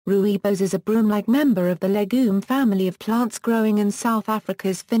Rooibos is a broom-like member of the legume family of plants growing in South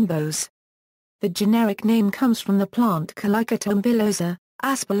Africa's fynbos. The generic name comes from the plant Calicotome villosa,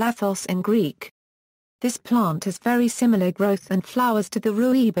 Aspalathus in Greek. This plant has very similar growth and flowers to the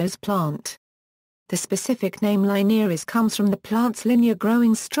Rooibos plant. The specific name linearis comes from the plant's linear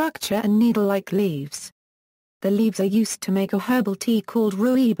growing structure and needle-like leaves. The leaves are used to make a herbal tea called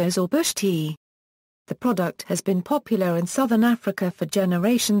Rooibos or bush tea. The product has been popular in southern Africa for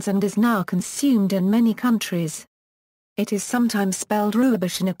generations and is now consumed in many countries. It is sometimes spelled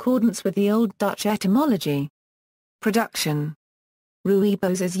Rooibos in accordance with the Old Dutch etymology. Production.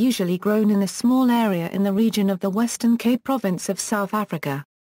 Rooibos is usually grown in a small area in the region of the Western Cape province of South Africa.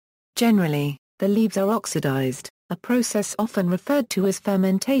 Generally, the leaves are oxidized, a process often referred to as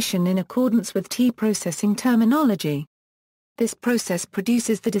fermentation in accordance with tea processing terminology. This process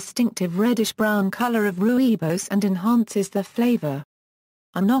produces the distinctive reddish-brown color of Rooibos and enhances the flavor.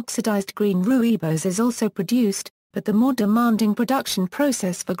 Unoxidized green Rooibos is also produced, but the more demanding production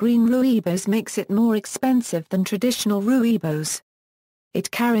process for green Rooibos makes it more expensive than traditional Rooibos. It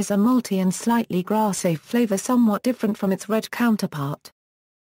carries a malty and slightly grassy flavor somewhat different from its red counterpart.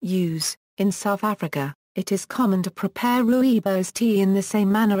 Use. In South Africa, it is common to prepare Rooibos tea in the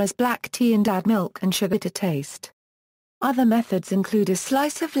same manner as black tea and add milk and sugar to taste. Other methods include a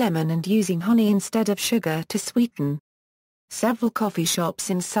slice of lemon and using honey instead of sugar to sweeten. Several coffee shops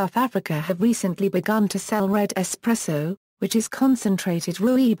in South Africa have recently begun to sell red espresso, which is concentrated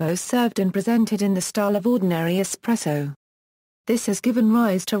Rooibos served and presented in the style of ordinary espresso. This has given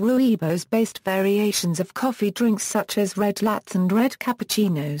rise to Rooibos-based variations of coffee drinks such as red lattes and red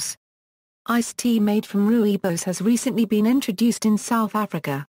cappuccinos. Iced tea made from Rooibos has recently been introduced in South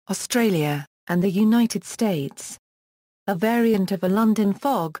Africa, Australia, and the United States. A variant of a London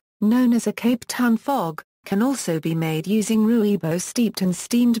fog, known as a Cape Town fog, can also be made using Rooibos steeped in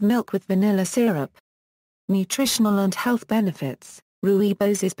steamed milk with vanilla syrup. Nutritional and health benefits.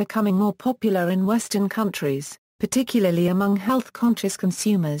 Rooibos is becoming more popular in Western countries, particularly among health-conscious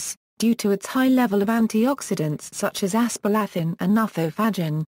consumers, due to its high level of antioxidants such as aspalathus and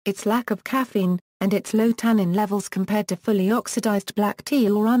nothofagin, its lack of caffeine, and its low tannin levels compared to fully oxidized black tea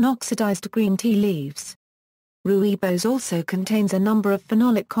or unoxidized green tea leaves. Rooibos also contains a number of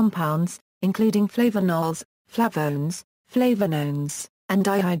phenolic compounds, including flavonols, flavones, flavonones, and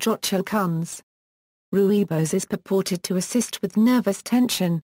dihydroxyalkanes. Rooibos is purported to assist with nervous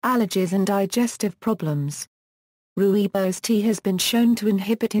tension, allergies and digestive problems. Rooibos tea has been shown to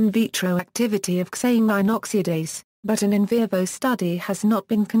inhibit in vitro activity of xanthine oxidase, but an in vivo study has not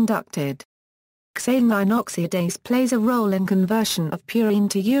been conducted. Xanthine oxidase plays a role in conversion of purine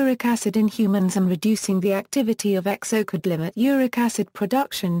to uric acid in humans and reducing the activity of X could limit uric acid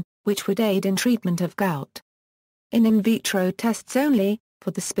production, which would aid in treatment of gout. In vitro tests only,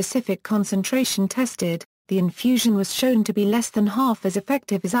 for the specific concentration tested, the infusion was shown to be less than half as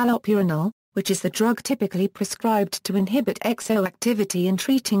effective as allopurinol, which is the drug typically prescribed to inhibit XO activity in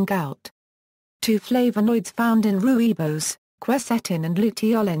treating gout. Two flavonoids found in Rooibos, quercetin and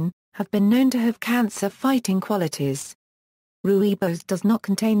luteolin, have been known to have cancer-fighting qualities. Rooibos does not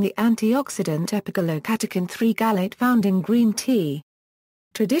contain the antioxidant epigallocatechin 3-gallate found in green tea.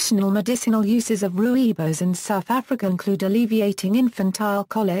 Traditional medicinal uses of Rooibos in South Africa include alleviating infantile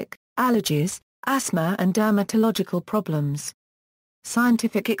colic, allergies, asthma and dermatological problems.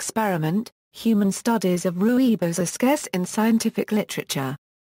 Scientific experiment. Human studies of Rooibos are scarce in scientific literature.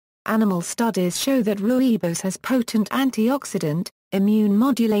 Animal studies show that Rooibos has potent antioxidant,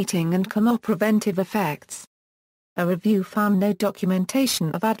 immune-modulating and chemopreventive effects. A review found no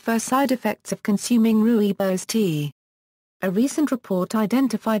documentation of adverse side effects of consuming Rooibos tea. A recent report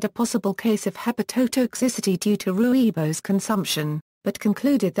identified a possible case of hepatotoxicity due to Rooibos consumption, but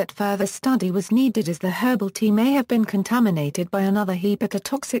concluded that further study was needed as the herbal tea may have been contaminated by another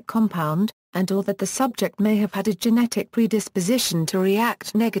hepatotoxic compound, and/or that the subject may have had a genetic predisposition to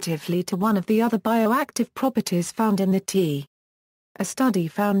react negatively to one of the other bioactive properties found in the tea. A study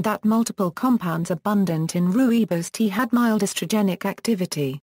found that multiple compounds abundant in Rooibos tea had mild estrogenic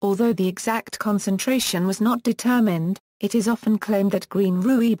activity. Although the exact concentration was not determined, it is often claimed that green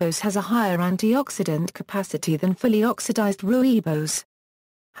Rooibos has a higher antioxidant capacity than fully oxidized Rooibos.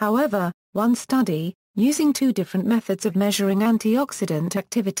 However, one study, using two different methods of measuring antioxidant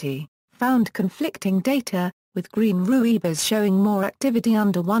activity, found conflicting data, with green Rooibos showing more activity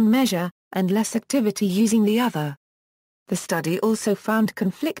under one measure, and less activity using the other. The study also found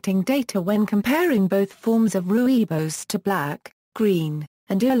conflicting data when comparing both forms of Rooibos to black, green,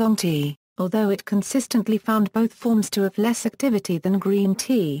 and oolong tea, although it consistently found both forms to have less activity than green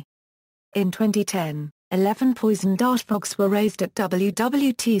tea. In 2010, 11 poisoned dart frogs were raised at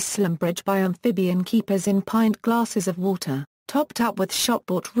WWT Slimbridge by amphibian keepers in pint glasses of water, topped up with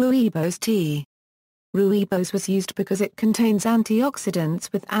shop-bought rooibos tea. Rooibos was used because it contains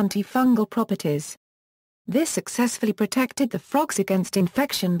antioxidants with antifungal properties. This successfully protected the frogs against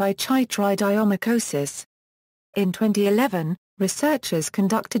infection by chytridiomycosis. In 2011, researchers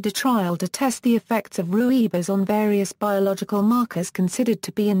conducted a trial to test the effects of rooibos on various biological markers considered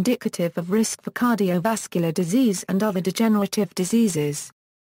to be indicative of risk for cardiovascular disease and other degenerative diseases.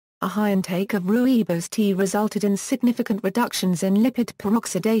 A high intake of rooibos tea resulted in significant reductions in lipid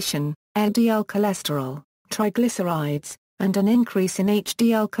peroxidation, LDL cholesterol, triglycerides, and an increase in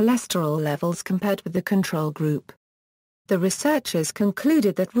HDL cholesterol levels compared with the control group. The researchers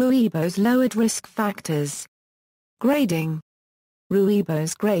concluded that rooibos lowered risk factors. Grading.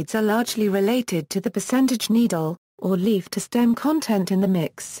 Rooibos grades are largely related to the percentage needle, or leaf-to-stem content in the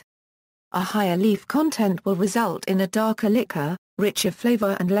mix. A higher leaf content will result in a darker liquor, richer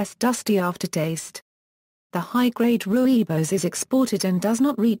flavor and less dusty aftertaste. The high-grade rooibos is exported and does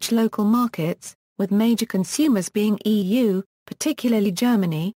not reach local markets, with major consumers being EU, particularly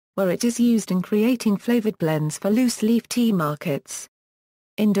Germany, where it is used in creating flavored blends for loose-leaf tea markets.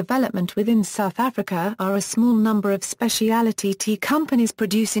 In development within South Africa are a small number of specialty tea companies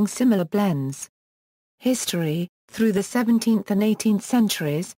producing similar blends. History. Through the 17th and 18th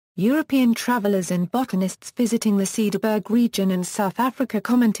centuries, European travelers and botanists visiting the Cederberg region in South Africa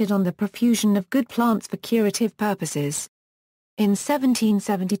commented on the profusion of good plants for curative purposes. In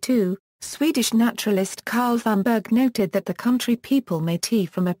 1772, Swedish naturalist Carl Thunberg noted that the country people made tea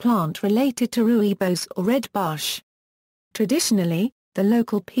from a plant related to rooibos or red bush. Traditionally, the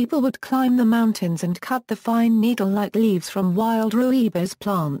local people would climb the mountains and cut the fine needle-like leaves from wild rooibos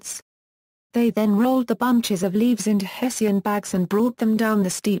plants. They then rolled the bunches of leaves into hessian bags and brought them down the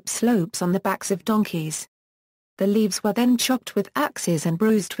steep slopes on the backs of donkeys. The leaves were then chopped with axes and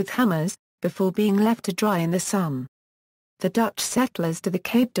bruised with hammers, before being left to dry in the sun. The Dutch settlers to the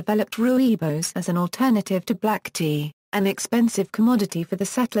Cape developed rooibos as an alternative to black tea, an expensive commodity for the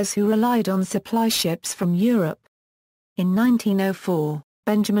settlers who relied on supply ships from Europe. In 1904,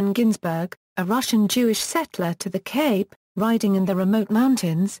 Benjamin Ginsberg, a Russian Jewish settler to the Cape, riding in the remote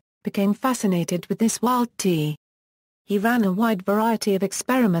mountains, became fascinated with this wild tea. He ran a wide variety of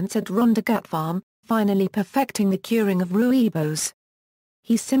experiments at Rondegat Farm, finally perfecting the curing of rooibos.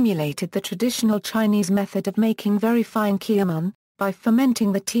 He simulated the traditional Chinese method of making very fine kiamun, by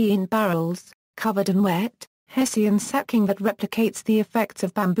fermenting the tea in barrels, covered in wet, hessian sacking that replicates the effects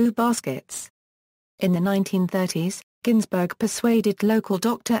of bamboo baskets. In the 1930s, Ginsberg persuaded local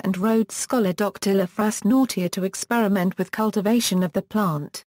doctor and Rhodes Scholar Dr. Lefras-Nauthier to experiment with cultivation of the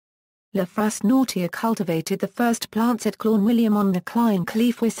plant. Lefras-Nauthier cultivated the first plants at Clonwilliam on the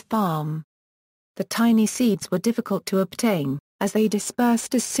Cleefwys farm. The tiny seeds were difficult to obtain, as they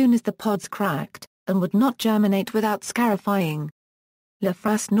dispersed as soon as the pods cracked, and would not germinate without scarifying.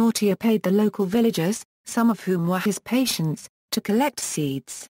 Lefras-Nauthier paid the local villagers, some of whom were his patients, to collect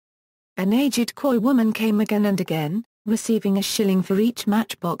seeds. An aged Khoi woman came again and again, receiving a shilling for each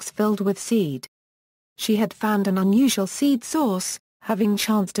matchbox filled with seed. She had found an unusual seed source. Having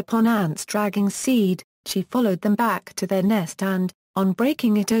chanced upon ants dragging seed, she followed them back to their nest and, on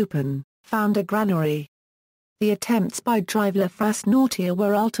breaking it open, found a granary. The attempts by Drive Lefras-Nauthier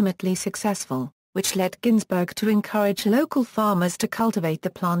were ultimately successful, which led Ginsberg to encourage local farmers to cultivate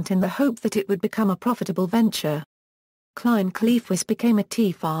the plant in the hope that it would become a profitable venture. Cleefwys became a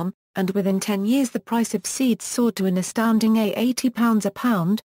tea farm, and within 10 years the price of seeds soared to an astounding £80 a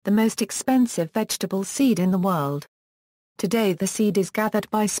pound, the most expensive vegetable seed in the world. Today the seed is gathered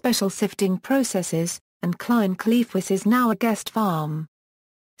by special sifting processes, and Cleefwys is now a guest farm.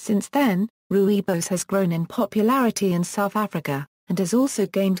 Since then, rooibos has grown in popularity in South Africa, and has also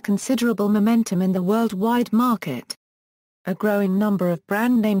gained considerable momentum in the worldwide market. A growing number of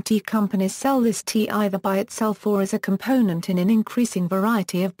brand-name tea companies sell this tea either by itself or as a component in an increasing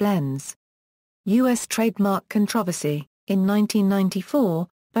variety of blends. U.S. Trademark Controversy. In 1994,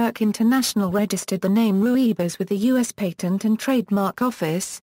 Burke International registered the name Rooibos with the U.S. Patent and Trademark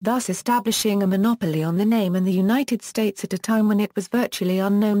Office, thus establishing a monopoly on the name in the United States at a time when it was virtually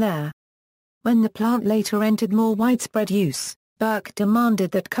unknown there. When the plant later entered more widespread use, Burke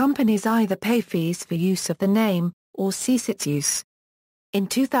demanded that companies either pay fees for use of the name, or cease its use. In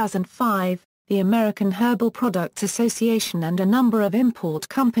 2005, the American Herbal Products Association and a number of import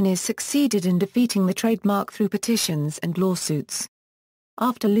companies succeeded in defeating the trademark through petitions and lawsuits.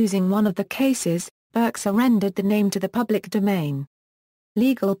 After losing one of the cases, Burke surrendered the name to the public domain.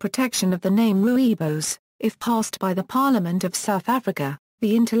 Legal protection of the name Rooibos, if passed by the Parliament of South Africa,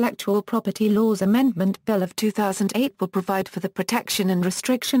 The Intellectual Property Laws Amendment Bill of 2008 will provide for the protection and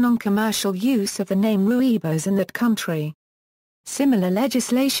restriction on commercial use of the name rooibos in that country. Similar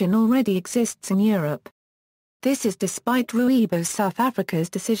legislation already exists in Europe. This is despite rooibos South Africa's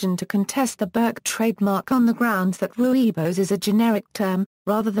decision to contest the Burke trademark on the grounds that rooibos is a generic term,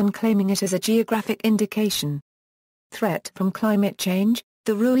 rather than claiming it as a geographic indication. Threat from climate change.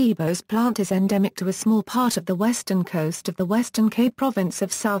 The rooibos plant is endemic to a small part of the western coast of the Western Cape province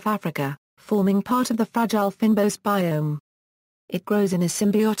of South Africa, forming part of the fragile fynbos biome. It grows in a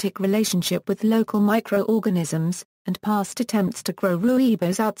symbiotic relationship with local microorganisms, and past attempts to grow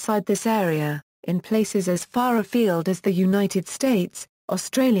rooibos outside this area, in places as far afield as the United States,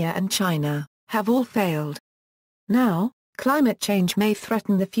 Australia and China, have all failed. Now, climate change may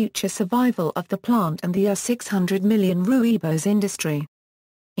threaten the future survival of the plant and the 600 million rooibos industry.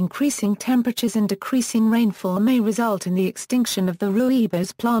 Increasing temperatures and decreasing rainfall may result in the extinction of the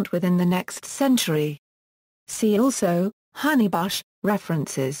rooibos plant within the next century. See also, honeybush,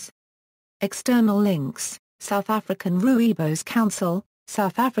 references. External links, South African Rooibos Council,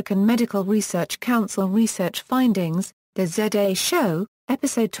 South African Medical Research Council research findings, The ZA Show,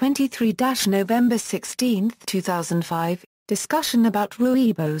 Episode 23 November 16, 2005, discussion about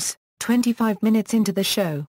rooibos, 25 minutes into the show.